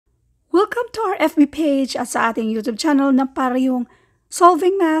Welcome to our FB page at sa ating YouTube channel na parehong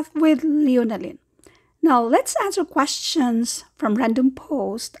Solving Math with Leonalyn. Now, let's answer questions from random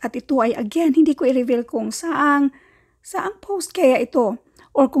post. At ito ay again, hindi ko i-reveal kung saang post kaya ito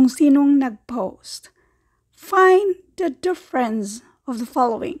or kung sinong nag-post. Find the difference of the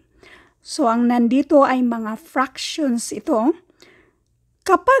following. So, ang nandito ay mga fractions ito.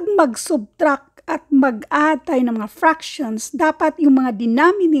 Kapag mag-subtract at mag-add tayo ng mga fractions, dapat yung mga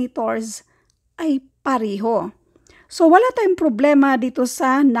denominators ay pareho. So, wala tayong problema dito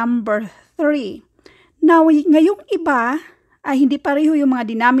sa number 3. Now, ngayong iba ay hindi pareho yung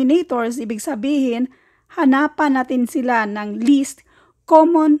mga denominators, ibig sabihin, hanapan natin sila ng least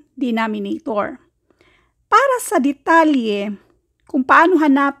common denominator. Para sa detalye, kung paano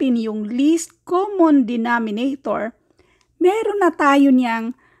hanapin yung least common denominator, meron na tayo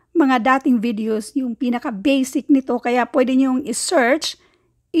niyang mga dating videos, yung pinaka-basic nito, kaya pwede niyong i-search,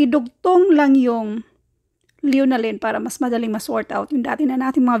 idugtong lang yung Leonalyn para mas madaling ma-sort out yung dati na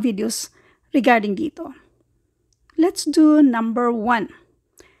nating mga videos regarding dito. Let's do number 1.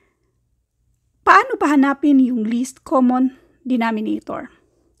 Paano ba hanapin yung least common denominator?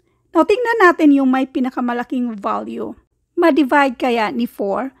 Now, tingnan natin yung may pinakamalaking value. Ma-divide kaya ni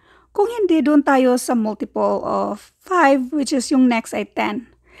 4? Kung hindi, doon tayo sa multiple of 5, which is yung next ay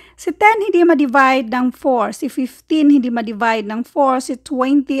 10. Si 10 hindi ma-divide ng 4. Si 15 hindi ma-divide ng 4. Si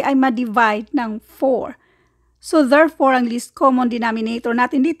 20 ay ma-divide ng 4. So, therefore, ang least common denominator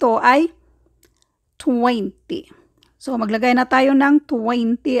natin dito ay 20. So, maglagay na tayo ng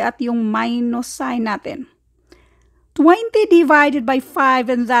 20 at yung minus sign natin. 20 divided by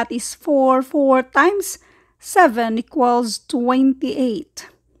 5 and that is 4. 4 times 7 equals 28.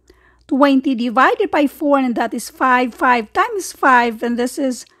 20 divided by 4 and that is 5. 5 times 5 and this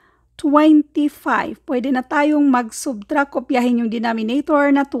is 25. Pwede na tayong mag-subtract, kopyahin yung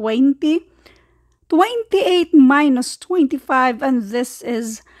denominator na 20. 28 minus 25 and this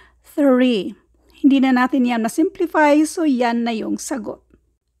is 3. Hindi na natin yan na-simplify, so yan na yung sagot.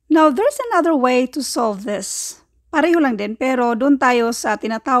 Now, there's another way to solve this. Pareho lang din, pero doon tayo sa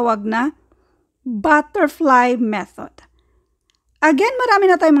tinatawag na butterfly method. Again,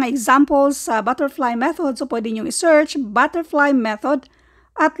 marami na tayong mga examples sa butterfly method, so pwede nyo i-search butterfly method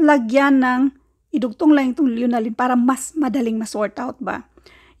at lagyan ng idugtong lang itong Leonalyn para mas madaling ma-sort out ba.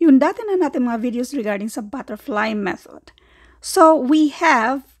 Yung dati na natin mga videos regarding sa butterfly method. So, we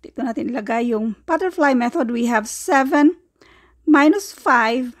have, dito natin ilagay yung butterfly method, we have 7 minus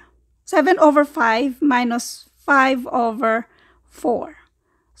 5, 7 over 5 minus 5 over 4.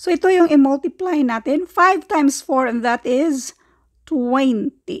 So, ito yung i-multiply natin. 5 times 4 and that is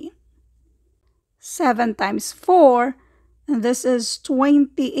 20. 7 times 4 and this is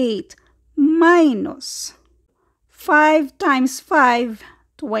 28 minus 5 times 5,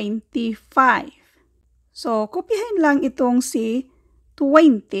 25. So, kopyahin lang itong si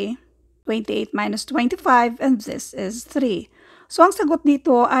 20. 28 minus 25 and this is 3. So, ang sagot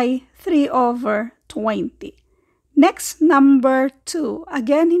dito ay 3 over 20. Next, number 2.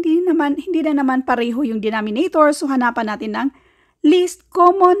 Again, hindi na naman pareho yung denominator, so hanapan natin ng least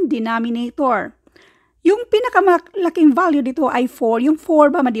common denominator. Yung pinakamalaking value dito ay 4. Yung 4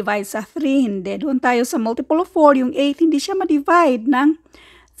 ba ma-divide sa 3? Hindi. Doon tayo sa multiple of 4. Yung 8, hindi siya ma-divide ng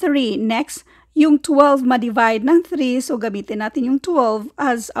 3. Next, yung 12 ma-divide ng 3. So, gamitin natin yung 12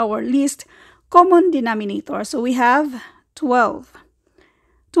 as our least common denominator. So, we have 12.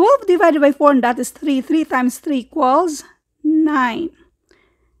 12 divided by 4, and that is 3. 3 times 3 equals 9.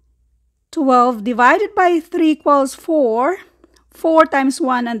 12 divided by 3 equals 4. 4 times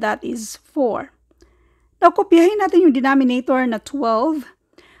 1, and that is 4. Now, kopyahin natin yung denominator na 12.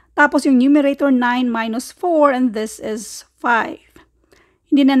 Tapos yung numerator 9 minus 4, and this is 5.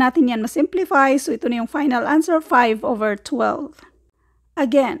 Hindi na natin yan ma-simplify, so ito na yung final answer, 5 over 12.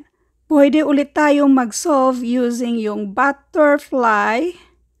 Again, pwede ulit tayong mag-solve using yung butterfly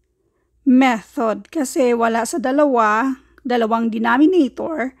method kasi wala sa dalawang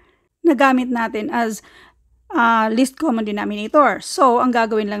denominator na gamit natin as least common denominator. So, ang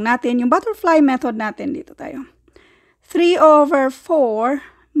gagawin lang natin, yung butterfly method natin, dito tayo. 3 over 4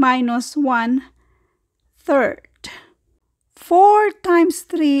 minus 1 third. 4 times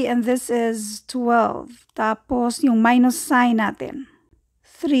 3 and this is 12. Tapos, yung minus sign natin.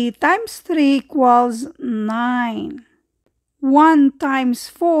 3 times 3 equals 9. 1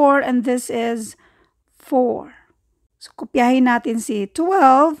 times 4 and this is 4. So, kopyahin natin si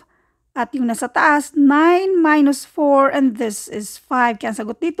 12. At yung nasa taas, 9 minus 4 and this is 5. Kaya ang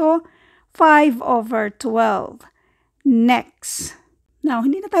sagot dito, 5 over 12. Next. Now,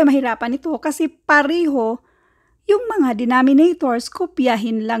 hindi na tayo mahirapan ito kasi pareho Yung mga denominators,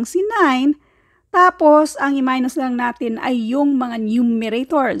 kopyahin lang si 9. Tapos, ang i-minus lang natin ay yung mga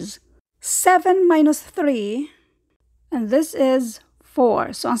numerators. 7 minus 3, and this is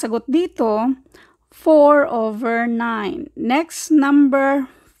 4. So, ang sagot dito, 4 over 9. Next, number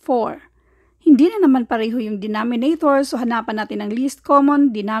 4. Hindi na naman pareho yung denominator, so hanapan natin ang least common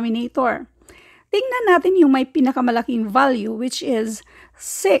denominator. Tingnan natin yung may pinakamalaking value, which is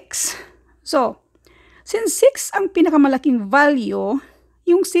 6. So, since 6 ang pinakamalaking value,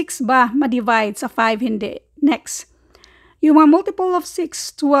 yung 6 ba ma-divide sa 5? Hindi. Next. Yung mga multiple of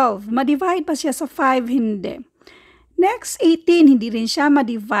 6, 12. Ma-divide pa siya sa 5? Hindi. Next, 18. Hindi rin siya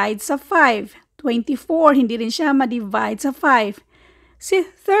ma-divide sa 5. 24. Hindi rin siya ma-divide sa 5. Si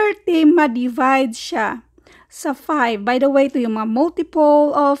 30, ma-divide siya sa 5. By the way, ito yung mga multiple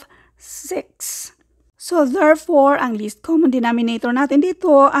of 6. So, therefore, ang least common denominator natin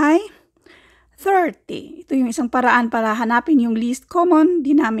dito ay 30. Ito yung isang paraan para hanapin yung least common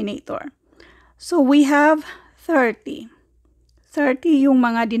denominator. So, we have 30. 30 yung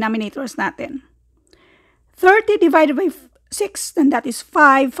mga denominators natin. 30 divided by 6, and that is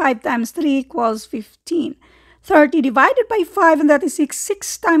 5. 5 times 3 equals 15. 30 divided by 5, and that is 6.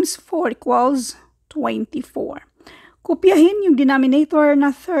 6 times 4 equals 24. Kopyahin yung denominator na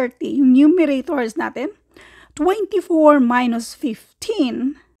 30. Yung numerators natin, 24 minus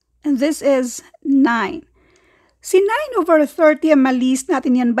 15. And this is 9. Si 9 over 30, ma-list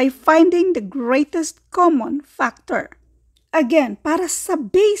natin yan by finding the greatest common factor. Again, para sa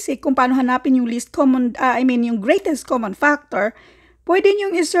basic kung paano hanapin yung yung greatest common factor, pwede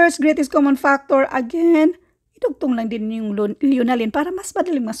nyo i-search greatest common factor. Again, idugtong lang din yung liunalin para mas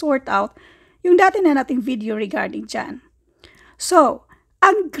madaling ma-sort out yung dati na nating video regarding dyan. So,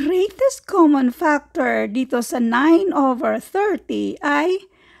 ang greatest common factor dito sa 9 over 30 ay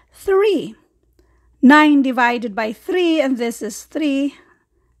 3. 9 divided by 3, and this is 3.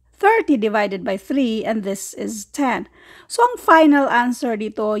 30 divided by 3, and this is 10. So, ang final answer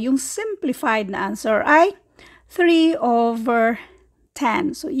dito, yung simplified na answer ay 3 over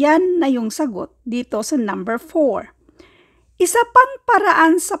 10. So, yan na yung sagot dito sa number 4. Isa pang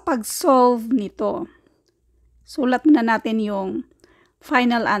paraan sa pag-solve nito. Sulat na natin yung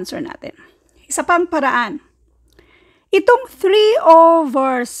final answer natin. Isa pang paraan. Itong 3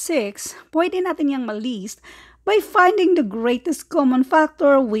 over 6, pwede natin yung ma-list by finding the greatest common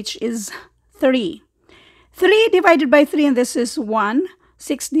factor, which is 3. 3 divided by 3, and this is 1.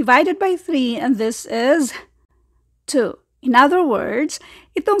 6 divided by 3, and this is 2. In other words,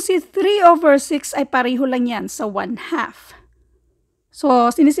 itong si 3 over 6 ay pareho lang yan sa 1/2.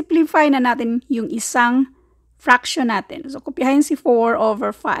 So, sinisimplify na natin yung isang fraction natin. So, kopyahin si 4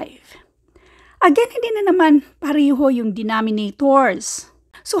 over 5. Again, hindi na naman pareho yung denominators.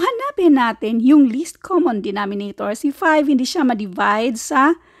 So, hanapin natin yung least common denominator. Si 5, hindi siya ma-divide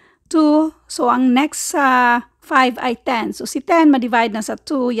sa 2. So, ang next sa 5 ay 10. So, si 10 ma-divide na sa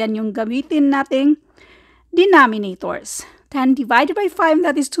 2. Yan yung gamitin nating denominators. 10 divided by 5,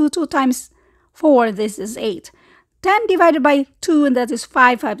 that is 2. 2 times 4, this is 8. 10 divided by 2, and that is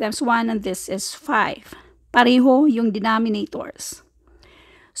 5. 5 times 1, and this is 5. Pareho yung denominators.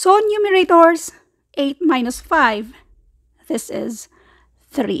 So, numerators, 8 minus 5, this is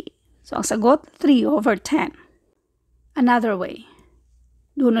 3. So, ang sagot, 3 over 10. Another way.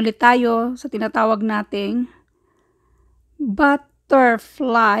 Doon ulit tayo sa tinatawag nating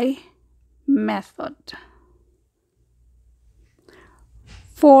butterfly method.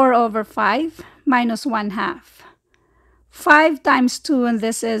 4 over 5 minus 1/2. 5 times 2, and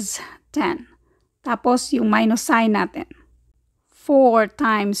this is 10. Tapos, yung minus sign natin. 4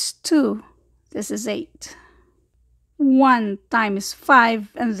 times 2, this is 8. 1 times 5,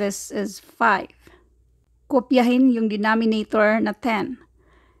 and this is 5. Kopyahin yung denominator na 10.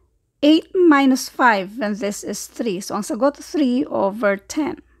 8 minus 5, and this is 3. So, ang sagot, 3 over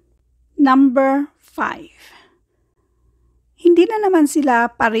 10. Number 5. Hindi na naman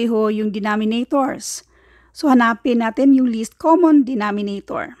sila pareho yung denominators. So, hanapin natin yung least common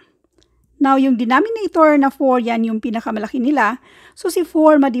denominator. Now, yung denominator na 4, yan yung pinakamalaki nila. So, si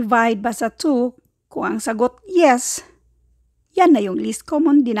 4 ma-divide ba sa 2? Kung ang sagot, yes, yan na yung least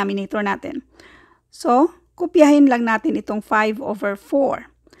common denominator natin. So, kopyahin lang natin itong 5 over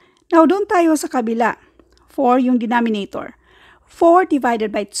 4. Now, doon tayo sa kabila. 4 yung denominator. 4 divided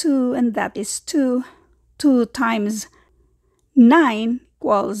by 2, and that is 2. 2 times 9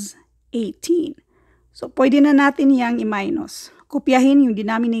 equals 18. So, pwede na natin yang i-minus. Kopyahin yung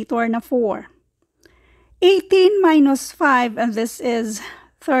denominator na 4. 18 minus 5, and this is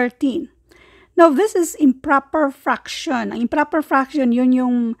 13. Now, this is improper fraction. Ang improper fraction, yun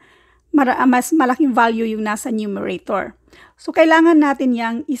yung mas malaking value yung nasa numerator. So, kailangan natin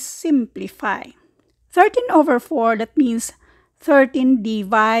yang i-simplify. 13 over 4, that means 13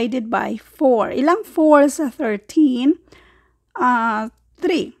 divided by 4. Ilang 4 sa 13?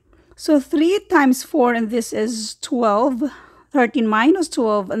 3. So, 3 times 4, and this is 12. 13 minus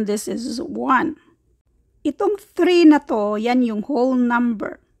 12, and this is 1. Itong 3 na to, yan yung whole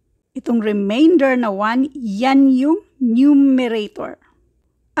number. Itong remainder na 1, yan yung numerator.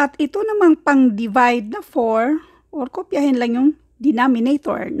 At ito namang pang-divide na 4, or kopyahin lang yung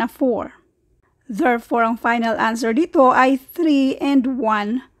denominator na 4. Therefore, ang final answer dito ay 3 and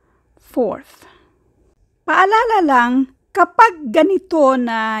 1/4. Paalala lang, kapag ganito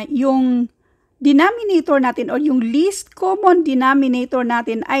na yung denominator natin o yung least common denominator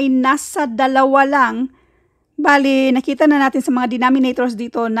natin ay nasa 2 lang, bali nakita na natin sa mga denominators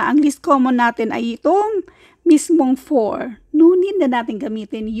dito na ang least common natin ay itong mismong 4, no need na natin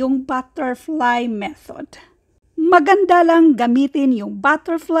gamitin yung butterfly method. Maganda lang gamitin yung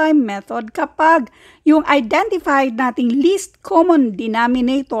butterfly method kapag yung identified nating least common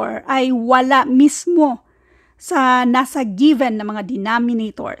denominator ay wala mismo sa nasa given na mga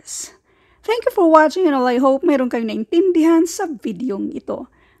denominators. Thank you for watching and I hope mayroon kayong naintindihan sa videong ito.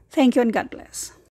 Thank you and God bless.